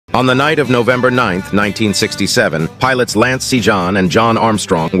On the night of November 9, 1967, pilots Lance Sijan and John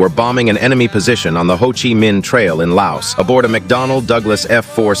Armstrong were bombing an enemy position on the Ho Chi Minh Trail in Laos aboard a McDonnell Douglas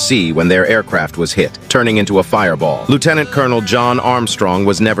F4-C when their aircraft was hit, turning into a fireball. Lieutenant Colonel John Armstrong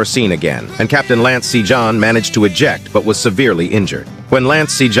was never seen again, and Captain Lance Sijan managed to eject but was severely injured. When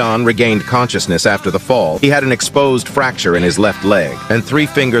Lance Sijan regained consciousness after the fall, he had an exposed fracture in his left leg, and 3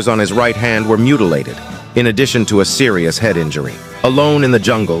 fingers on his right hand were mutilated, in addition to a serious head injury. Alone in the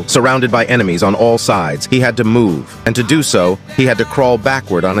jungle, surrounded by enemies on all sides, he had to move, and to do so, he had to crawl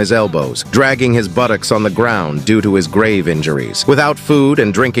backward on his elbows, dragging his buttocks on the ground due to his grave injuries. Without food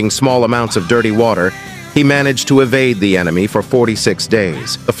and drinking small amounts of dirty water, he managed to evade the enemy for 46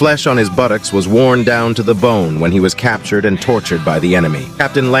 days. The flesh on his buttocks was worn down to the bone when he was captured and tortured by the enemy.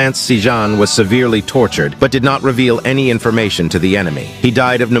 Captain Lance Sijan was severely tortured, but did not reveal any information to the enemy. He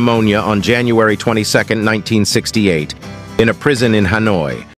died of pneumonia on January 22, 1968, in a prison in Hanoi.